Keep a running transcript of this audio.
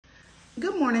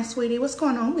Good morning, sweetie. What's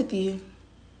going on with you?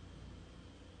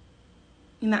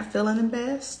 You're not feeling the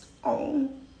best? Oh,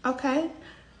 okay.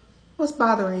 What's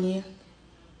bothering you?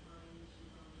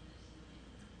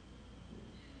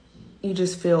 You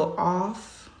just feel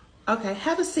off? Okay,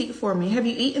 have a seat for me. Have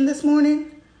you eaten this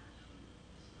morning?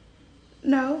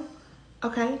 No?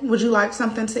 Okay, would you like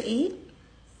something to eat?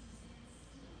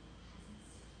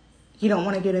 You don't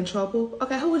want to get in trouble?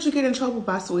 Okay, who would you get in trouble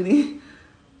by, sweetie?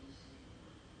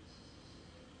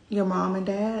 Your mom and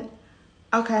dad?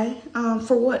 Okay,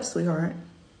 for what, sweetheart?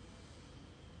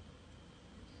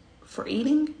 For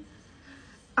eating?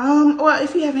 Well,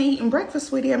 if you haven't eaten breakfast,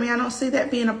 sweetie, I don't see that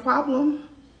being a problem.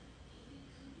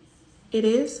 It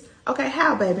is? Okay,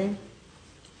 how, baby?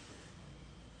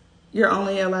 You're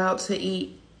only allowed to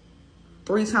eat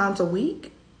 3 times a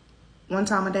week? 1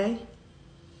 time a day?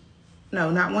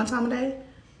 No, not 1 time a day?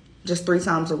 Just 3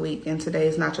 times a week, and today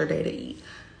is not your day to eat.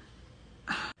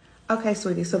 Okay,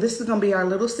 sweetie, so this is gonna be our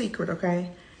little secret,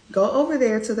 okay? Go over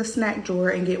there to the snack drawer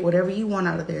and get whatever you want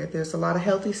out of there. There's a lot of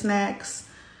healthy snacks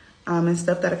and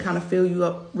stuff that'll kind of fill you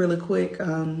up really quick.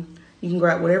 You can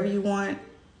grab whatever you want.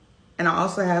 And I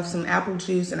also have some apple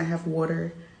juice, and I have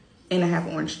water, and I have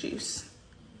orange juice.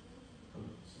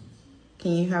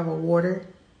 Can you have a water?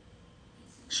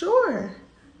 Sure.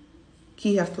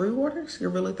 Can you have 3 waters? You're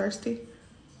really thirsty?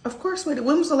 Of course, sweetie.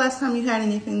 When was the last time you had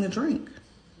anything to drink?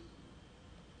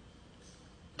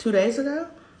 2 days ago?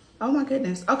 Oh my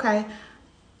goodness. Okay.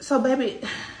 So baby,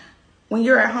 when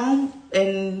you're at home,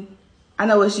 and I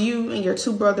know it's you and your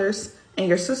 2 brothers and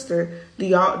your sister,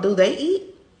 do they eat?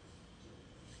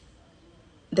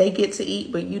 They get to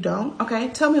eat, but you don't? Okay,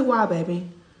 tell me why, baby.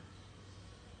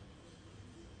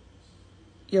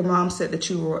 Your mom said that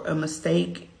you were a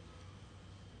mistake.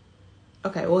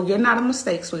 Okay, well, you're not a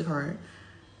mistake, sweetheart.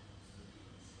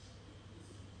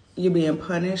 You're being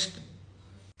punished.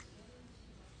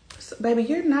 So, baby,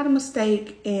 you're not a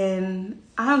mistake, and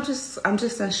I'm just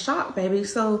in shock, baby.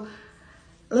 So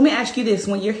let me ask you this.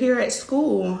 When you're here at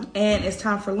school and it's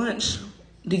time for lunch,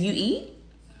 do you eat?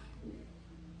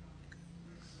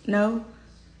 No?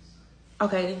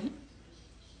 Okay.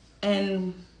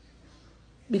 And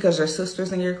because your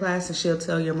sister's in your class and she'll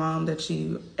tell your mom that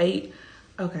you ate?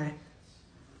 Okay.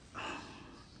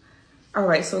 All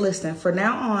right, so listen, for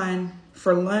now on,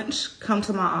 for lunch, come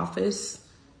to my office.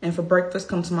 And for breakfast,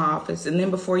 come to my office. And then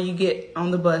before you get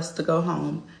on the bus to go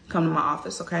home, come to my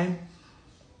office, okay?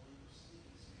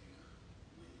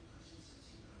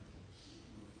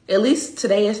 At least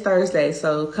today is Thursday,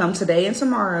 so come today and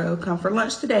tomorrow. Come for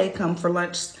lunch today, come for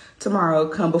lunch tomorrow.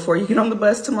 Come before you get on the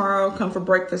bus tomorrow. Come for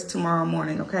breakfast tomorrow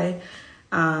morning, okay?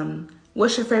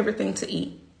 What's your favorite thing to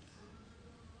eat?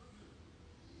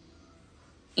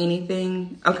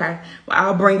 Anything? Okay, well,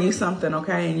 I'll bring you something,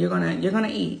 okay? And you're gonna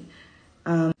eat.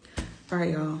 All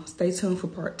right, y'all, stay tuned for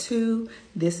part 2.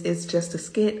 This is just a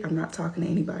skit. I'm not talking to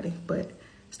anybody, but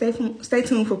stay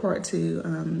tuned for part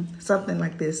 2. Something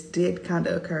like this did kind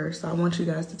of occur, so I want you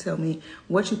guys to tell me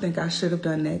what you think I should have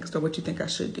done next or what you think I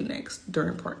should do next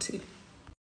during part 2.